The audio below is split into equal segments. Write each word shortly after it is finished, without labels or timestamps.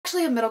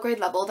actually a middle grade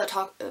level that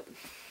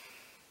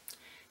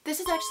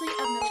this is actually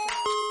a middle grade.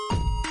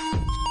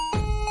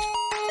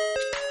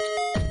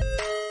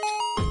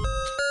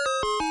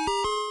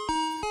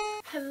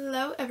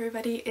 Hello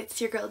everybody, it's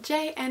your girl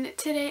Jay, and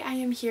today I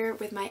am here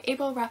with my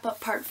April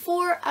wrap-up part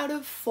 4 out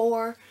of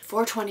 4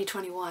 for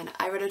 2021.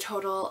 I read a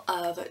total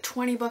of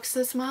 20 books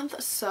this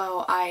month,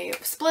 so I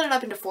split it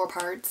up into 4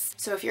 parts.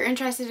 So if you're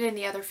interested in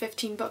the other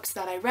 15 books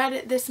that I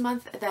read this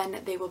month,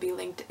 then they will be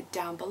linked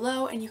down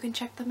below and you can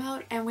check them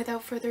out. And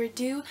without further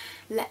ado,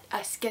 let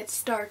us get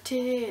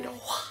started.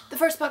 The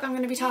first book I'm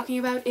going to be talking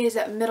about is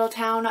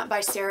Middletown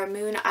by Sarah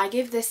Moon. I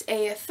gave this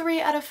a 3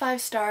 out of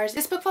 5 stars.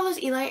 This book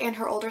follows Eli and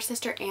her older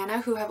sister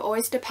Anna, who have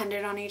always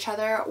depended on each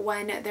other.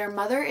 When their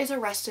mother is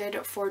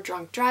arrested for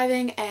drunk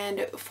driving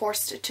and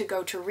forced to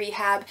go to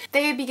rehab,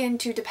 they begin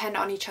to depend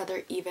on each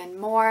other even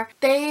more.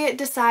 They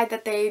decide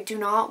that they do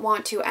not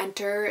want to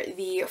enter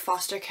the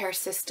foster care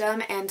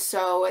system, and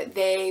so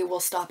they will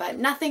stop at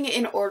nothing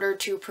in order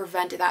to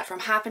prevent that from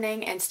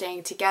happening and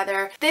staying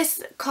together.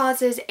 This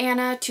causes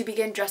Anna to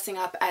begin dressing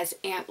up as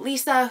Aunt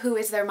Lisa, who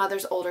is their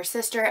mother's older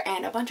sister,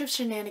 and a bunch of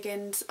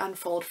shenanigans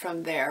unfold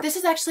from there. This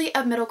is actually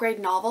a middle grade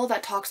novel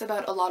that talks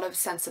about a lot of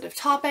sensitive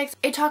topics.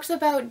 It talks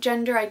about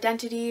gender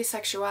identity,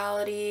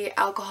 sexuality,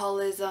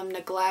 alcoholism,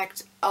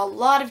 neglect, a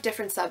lot of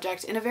different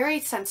subjects in a very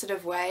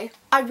sensitive way.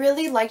 I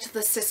really liked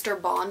the sister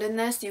bond in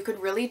this. You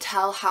could really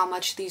tell how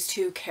much these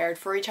two cared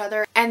for each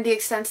other and the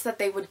extents that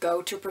they would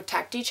go to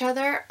protect each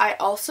other. I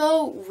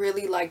also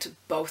really liked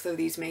both of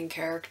these main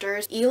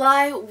characters.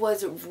 Eli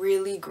was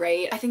really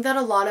great. I think that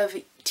a lot of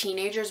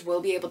teenagers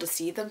will be able to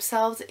see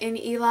themselves in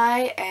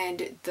Eli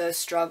and the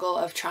struggle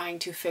of trying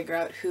to figure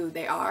out who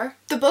they are.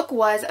 The book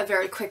was a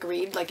very quick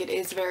read, like it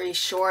is very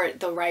short.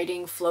 The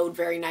writing flowed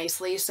very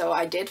nicely, so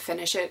I did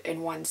finish it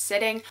in one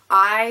sitting.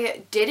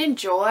 I did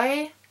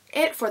enjoy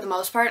it for the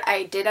most part.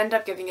 I did end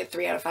up giving it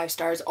 3 out of 5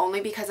 stars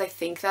only because I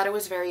think that it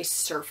was very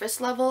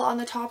surface level on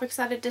the topics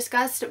that it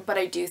discussed, but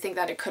I do think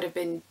that it could have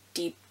been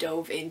deep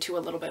dove into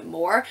a little bit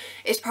more.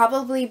 It's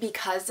probably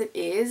because it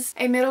is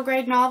a middle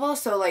grade novel,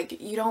 so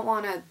like you don't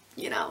want to,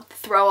 you know,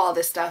 throw all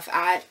this stuff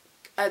at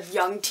a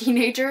young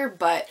teenager,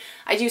 but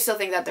I do still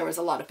think that there was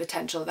a lot of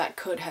potential that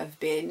could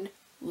have been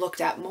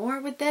looked at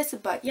more with this.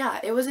 But yeah,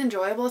 it was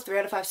enjoyable. 3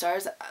 out of 5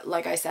 stars.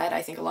 Like I said,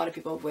 I think a lot of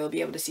people will be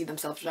able to see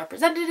themselves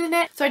represented in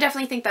it, so I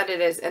definitely think that it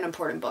is an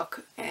important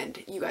book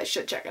and you guys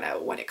should check it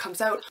out when it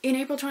comes out in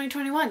April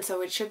 2021,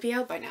 so it should be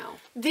out by now.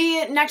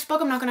 The next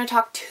book I'm not going to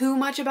talk too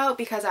much about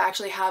because I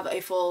actually have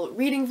a full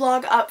reading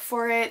vlog up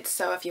for it,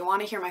 so if you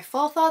want to hear my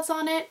full thoughts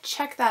on it,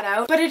 check that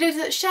out. But it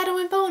is Shadow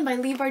and Bone by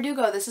Leigh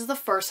Bardugo. This is the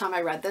first time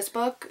I read this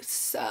book,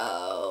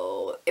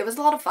 so it was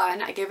a lot of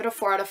fun. I gave it a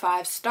 4 out of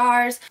 5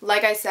 stars.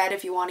 Like I said,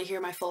 if you want to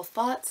hear my full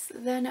thoughts,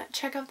 then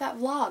check out that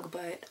vlog,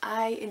 but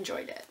I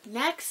enjoyed it.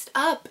 Next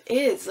up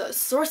is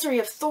Sorcery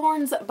of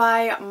Thorns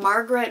by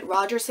Margaret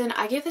Rogerson.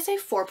 I gave this a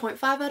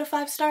 4.5 out of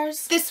 5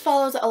 stars. This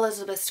follows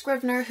Elizabeth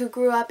Scrivener, who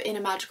grew up in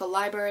a magical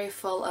library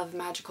full of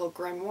magical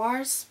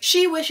grimoires.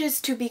 She wishes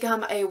to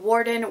become a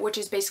warden, which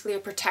is basically a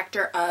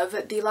protector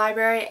of the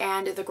library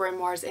and the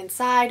grimoires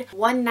inside.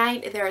 One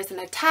night there is an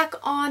attack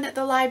on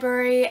the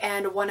library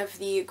and one of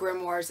the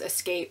grimoires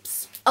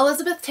escapes.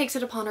 Elizabeth takes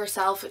it upon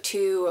herself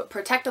to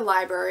protect the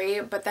library,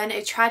 but then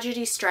a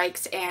tragedy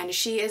strikes and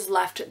she is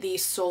left the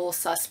sole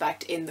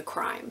suspect in the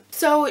crime.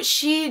 So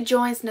she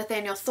joins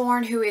Nathaniel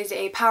Thorne, who is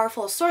a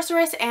powerful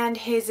sorceress, and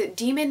his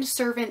demon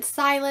servant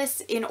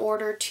Silas in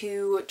order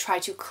to try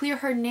to clear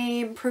her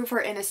name, prove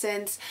her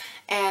innocence,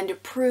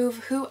 and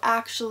prove who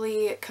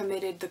actually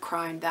committed the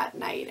crime that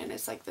night, and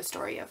it's like the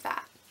story of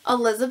that.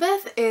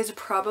 Elizabeth is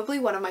probably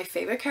one of my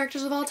favorite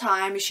characters of all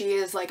time. She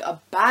is like a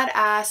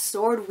badass,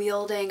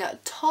 sword-wielding,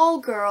 tall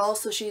girl,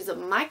 so she's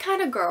my kind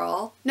of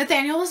girl.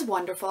 Nathaniel was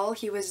wonderful.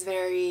 He was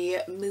very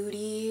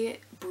moody,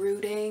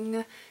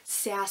 brooding,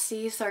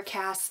 sassy,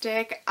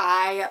 sarcastic.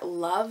 I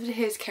loved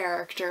his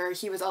character.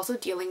 He was also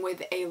dealing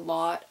with a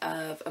lot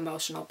of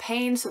emotional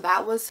pain, so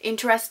that was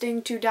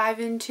interesting to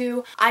dive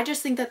into. I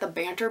just think that the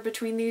banter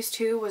between these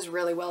two was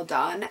really well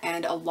done,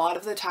 and a lot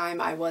of the time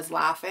I was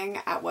laughing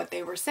at what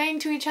they were saying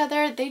to each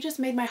other. They just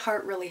made my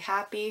heart really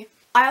happy.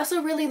 I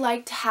also really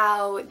liked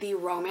how the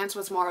romance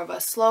was more of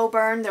a slow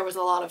burn. There was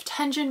a lot of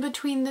tension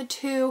between the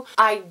two.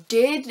 I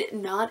did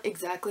not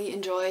exactly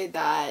enjoy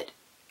that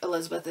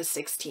Elizabeth is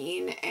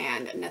 16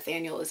 and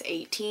Nathaniel is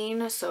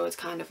 18, so it's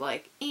kind of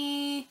like,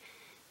 I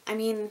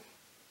mean,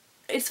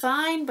 it's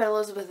fine, but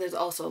Elizabeth is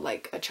also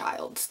like a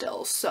child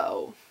still,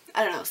 so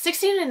I don't know.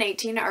 16 and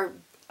 18 are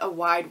a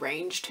wide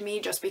range to me,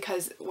 just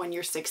because when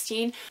you're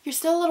 16, you're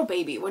still a little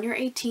baby. When you're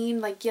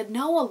 18, like, you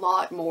know a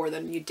lot more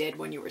than you did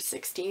when you were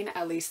 16,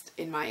 at least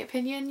in my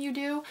opinion you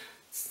do.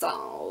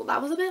 So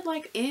that was a bit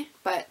like,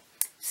 but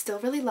still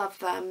really love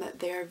them.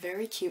 They're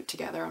very cute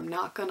together, I'm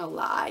not gonna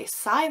lie.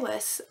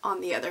 Silas,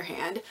 on the other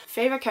hand,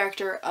 favorite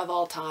character of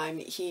all time.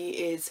 He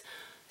is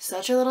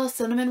such a little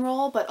cinnamon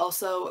roll, but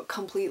also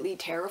completely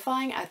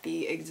terrifying at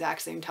the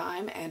exact same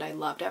time, and I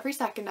loved every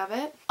second of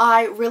it.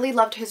 I really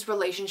loved his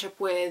relationship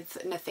with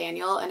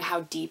Nathaniel and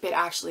how deep it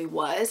actually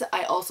was.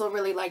 I also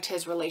really liked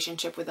his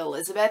relationship with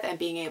Elizabeth and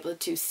being able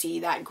to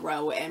see that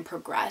grow and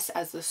progress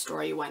as the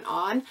story went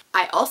on.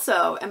 I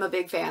also am a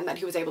big fan that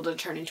he was able to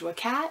turn into a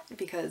cat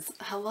because,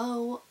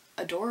 hello,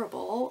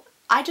 adorable.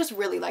 I just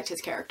really liked his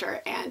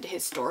character and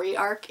his story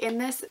arc in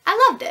this.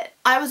 I loved it.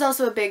 I was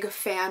also a big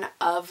fan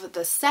of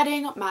the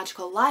setting.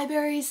 Magical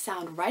libraries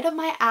sound right up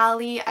my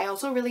alley. I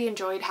also really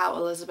enjoyed how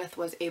Elizabeth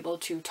was able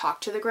to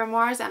talk to the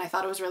grimoires, and I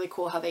thought it was really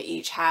cool how they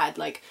each had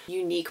like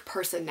unique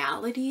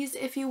personalities,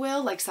 if you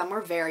will. Like some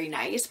were very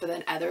nice, but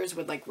then others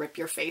would like rip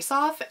your face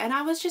off, and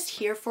I was just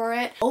here for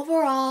it.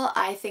 Overall,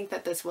 I think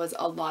that this was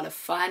a lot of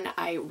fun.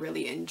 I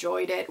really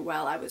enjoyed it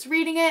while I was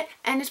reading it,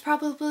 and it's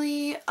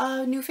probably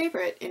a new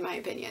favorite in my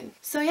opinion.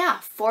 So yeah,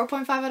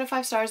 4.5 out of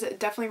 5 stars.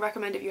 Definitely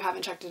recommend if you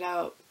haven't checked it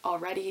out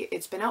already.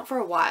 It's been out for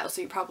a while,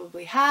 so you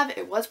probably have.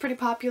 It was pretty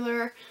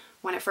popular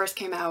when it first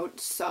came out,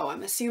 so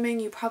I'm assuming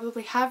you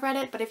probably have read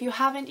it, but if you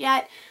haven't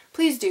yet,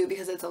 please do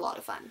because it's a lot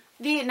of fun.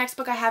 The next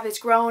book I have is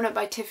Grown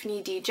by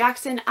Tiffany D.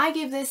 Jackson. I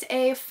gave this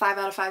a 5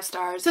 out of 5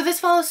 stars. So this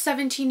follows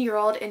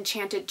 17-year-old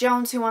Enchanted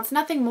Jones who wants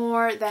nothing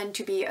more than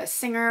to be a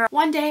singer.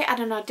 One day at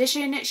an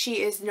audition,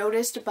 she is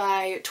noticed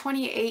by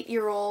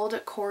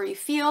 28-year-old Corey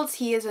Fields.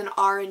 He is an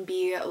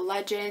R&B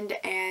legend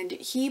and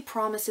he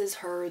promises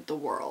her the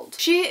world.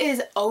 She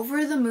is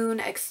over the moon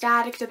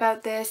ecstatic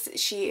about this.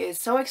 She is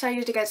so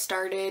excited to get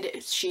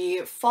started. She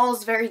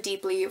falls very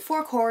deeply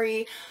for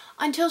Corey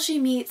until she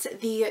meets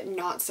the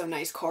not so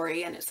nice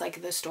Corey, and it's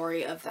like the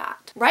story of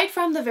that. Right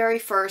from the very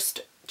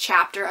first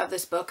chapter of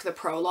this book, the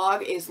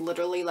prologue is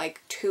literally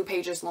like 2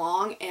 pages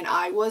long, and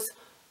I was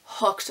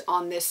hooked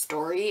on this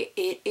story.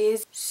 It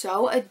is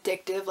so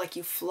addictive, like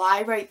you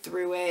fly right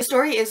through it. The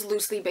story is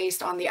loosely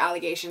based on the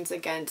allegations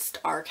against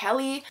R.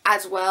 Kelly,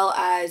 as well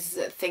as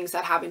things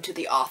that happened to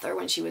the author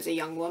when she was a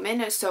young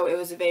woman, so it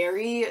was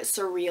very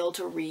surreal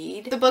to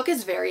read. The book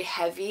is very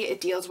heavy. It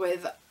deals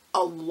with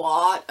a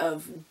lot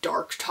of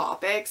dark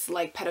topics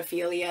like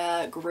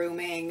pedophilia,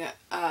 grooming,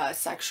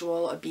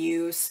 sexual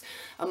abuse,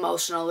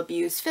 emotional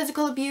abuse,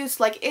 physical abuse.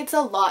 Like, it's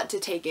a lot to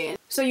take in.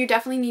 So you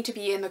definitely need to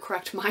be in the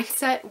correct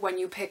mindset when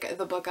you pick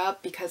the book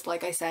up because,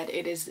 like I said,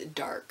 it is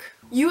dark.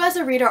 You as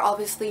a reader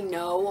obviously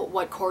know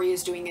what Corey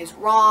is doing is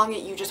wrong.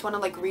 You just want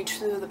to like reach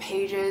through the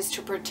pages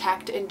to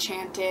protect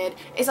Enchanted.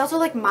 It's also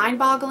like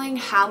mind-boggling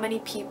how many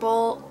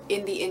people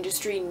in the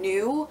industry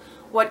knew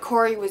what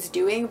Corey was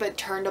doing but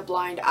turned a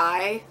blind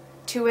eye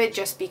to it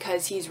just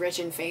because he's rich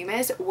and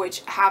famous,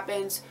 which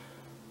happens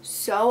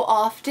so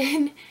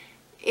often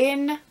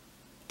in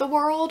the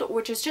world,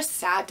 which is just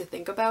sad to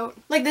think about.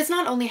 Like, this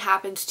not only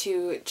happens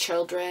to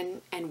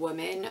children and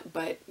women,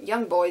 but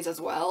young boys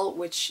as well,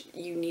 which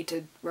you need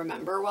to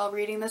remember while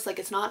reading this. Like,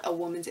 it's not a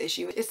woman's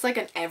issue, it's like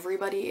an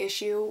everybody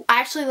issue.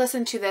 I actually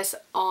listened to this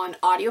on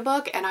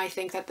audiobook and I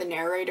think that the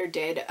narrator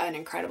did an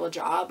incredible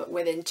job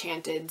with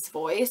Enchanted's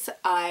voice.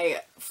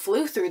 I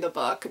flew through the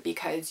book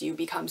because you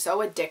become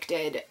so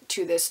addicted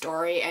to this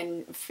story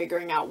and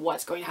figuring out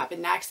what's going to happen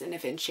next and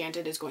if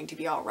Enchanted is going to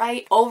be all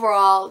right.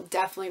 Overall,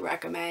 definitely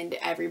recommend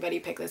everybody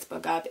pick this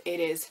book up. It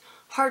is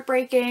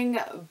heartbreaking,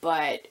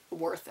 but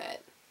worth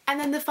it. And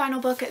then the final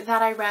book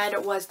that I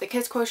read was The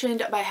Kiss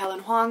Quotient by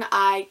Helen Hoang.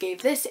 I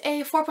gave this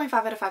a 4.5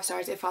 out of 5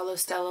 stars. It follows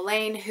Stella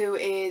Lane, who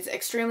is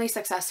extremely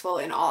successful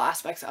in all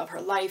aspects of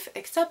her life,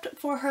 except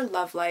for her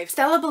love life.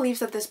 Stella believes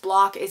that this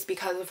block is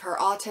because of her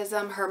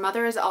autism. Her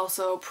mother is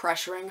also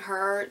pressuring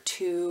her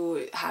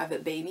to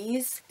have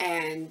babies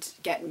and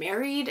get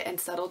married and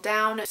settle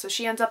down. So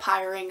she ends up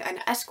hiring an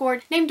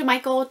escort named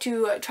Michael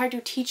to try to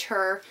teach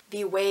her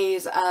the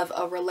ways of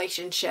a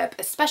relationship,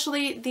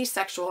 especially the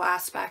sexual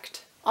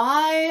aspect.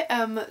 I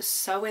am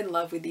so in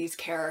love with these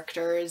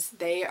characters.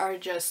 They are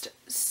just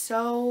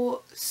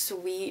so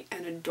sweet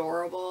and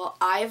adorable.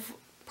 I've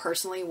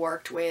personally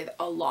worked with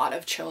a lot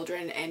of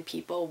children and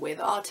people with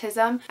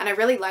autism, and I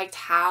really liked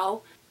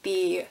how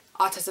the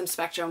autism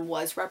spectrum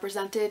was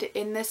represented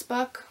in this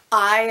book.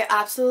 I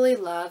absolutely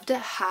loved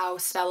how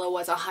Stella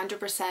was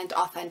 100%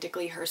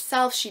 authentically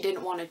herself. She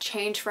didn't want to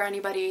change for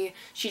anybody.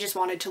 She just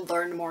wanted to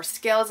learn more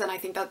skills, and I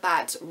think that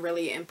that's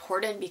really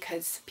important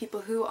because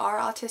people who are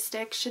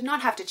autistic should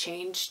not have to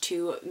change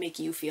to make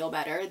you feel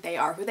better. They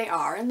are who they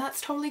are, and that's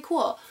totally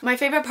cool. My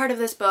favorite part of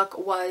this book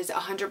was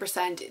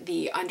 100%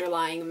 the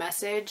underlying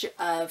message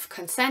of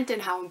consent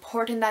and how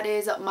important that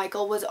is.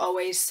 Michael was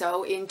always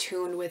so in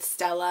tune with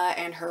Stella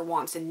and her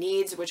wants and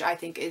needs, which I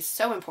think is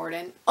so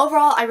important.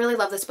 Overall, I really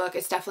love this book.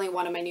 It's definitely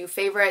one of my new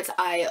favorites.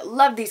 I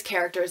love these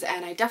characters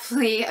and I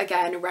definitely,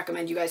 again,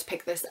 recommend you guys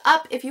pick this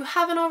up. If you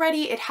haven't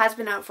already, it has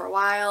been out for a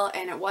while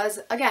and it was,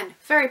 again,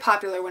 very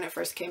popular when it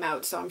first came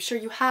out, so I'm sure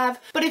you have.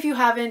 But if you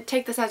haven't,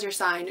 take this as your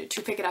sign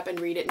to pick it up and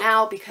read it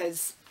now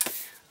because,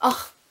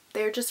 oh,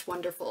 They're just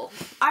wonderful.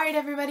 Alright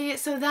everybody,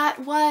 so that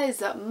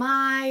was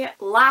my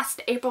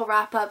last April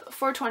wrap up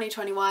for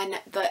 2021.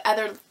 The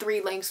other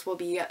 3 links will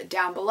be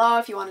down below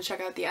if you want to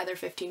check out the other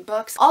 15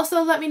 books.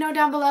 Also let me know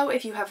down below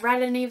if you have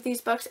read any of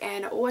these books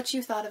and what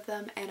you thought of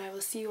them, and I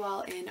will see you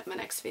all in my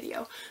next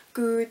video.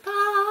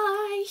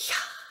 Goodbye!